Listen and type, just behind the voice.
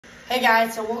Hey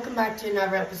guys, so welcome back to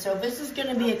another episode. This is going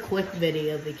to be a quick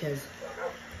video because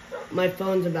my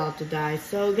phone's about to die.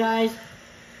 So guys,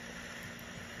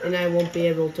 and I won't be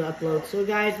able to upload. So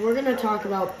guys, we're going to talk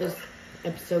about this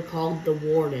episode called the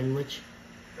Warden, which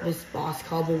this boss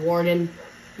called the Warden.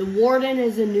 The Warden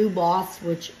is a new boss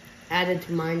which added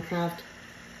to Minecraft.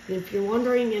 And if you're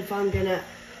wondering if I'm going to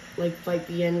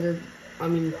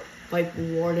fight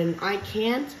the Warden, I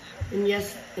can't. And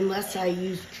yes, unless I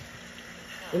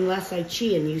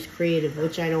cheat and use creative,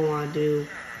 which I don't want to do,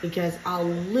 because I'll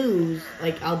lose,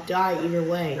 I'll die either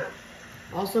way.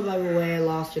 Also, by the way, I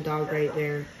lost a dog right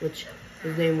there, which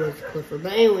his name was Clifford.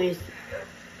 But anyways,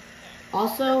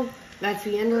 also, that's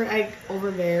the ender egg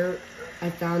over there I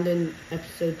found in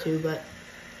episode 2, but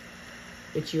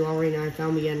which you already know, I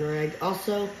found the ender egg.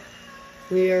 Also,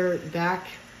 we are back,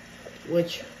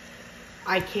 which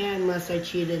I can unless I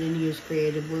cheated and used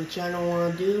creative, which I don't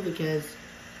want to do because...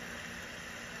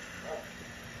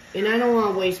 And I don't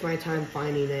want to waste my time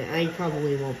finding it. I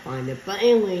probably won't find it. But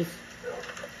anyways,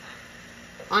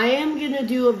 I am going to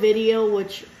do a video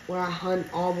where I hunt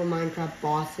all the Minecraft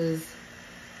bosses.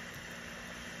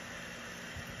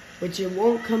 Which it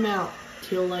won't come out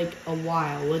till a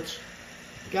while. Which,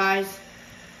 guys,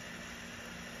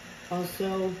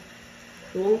 also,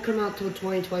 it won't come out till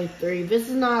 2023. This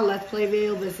is not a Let's Play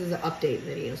video. This is an update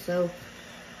video. So,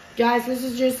 guys, this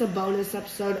is just a bonus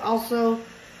episode. Also,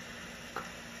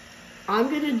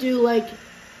 I'm gonna do a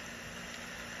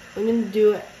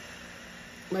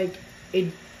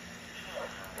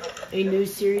new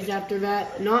series after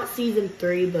that. Not season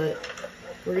 3, but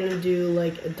we're gonna do a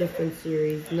different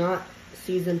series. Not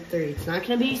season 3. It's not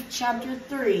gonna be chapter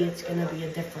 3. It's gonna be a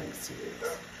different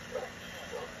series.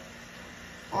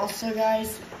 Also,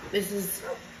 guys, this is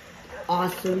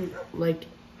awesome.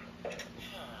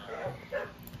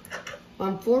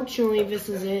 Unfortunately, this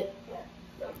is it.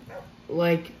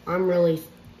 I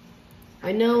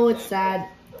know it's sad.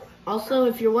 Also,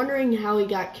 if you're wondering how he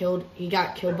got killed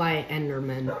by an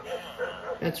Enderman.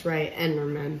 That's right,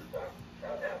 Enderman.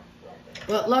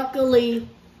 But luckily,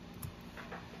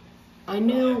 I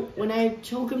knew when I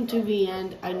took him to the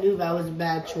end, I knew that was a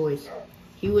bad choice.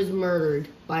 He was murdered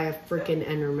by a freaking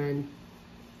Enderman.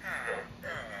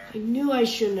 I knew I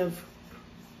shouldn't have,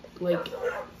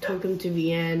 took him to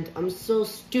the end. I'm so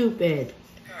stupid.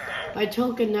 I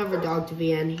took another dog to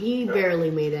the end. He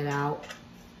barely made it out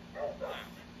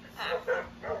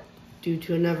due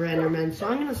to another Enderman. So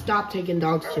I'm going to stop taking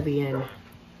dogs to the end.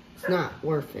 It's not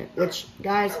worth it. Which,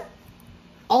 guys,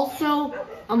 also,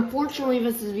 unfortunately,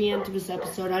 this is the end of this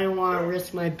episode. I don't want to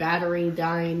risk my battery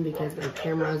dying because my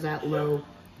camera is at low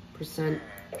 %.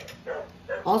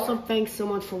 Also, thanks so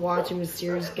much for watching this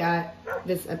series,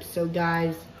 this episode,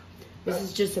 guys. This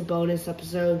is just a bonus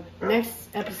episode. Next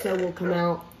episode will come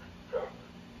out.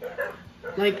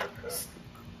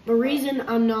 The reason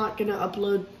I'm not gonna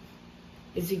upload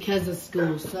is because of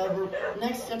school. So the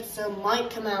next episode might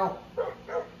come out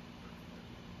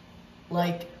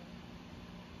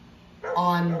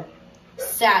on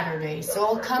Saturday. So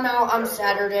it'll come out on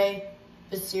Saturday,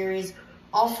 the series.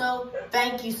 Also,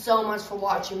 thank you so much for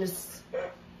watching this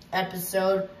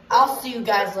episode. I'll see you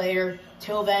guys later.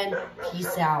 Till then,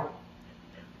 peace out.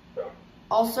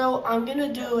 Also, I'm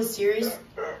gonna do a series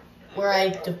where I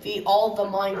defeat all the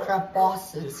Minecraft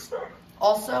bosses.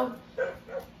 Also,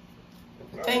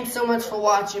 thanks so much for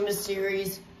watching this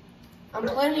series. I'm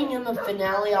planning in the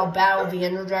finale, I'll battle the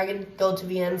Ender Dragon, go to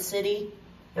the end city,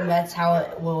 and that's how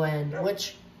it will end.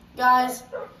 Which, guys,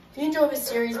 if you enjoyed this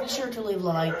series, be sure to leave a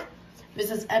like.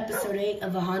 This is episode 8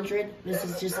 of 100. This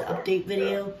is just an update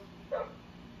video,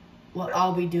 what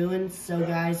I'll be doing. So,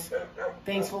 guys,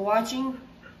 thanks for watching.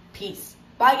 Peace.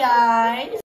 Bye, guys.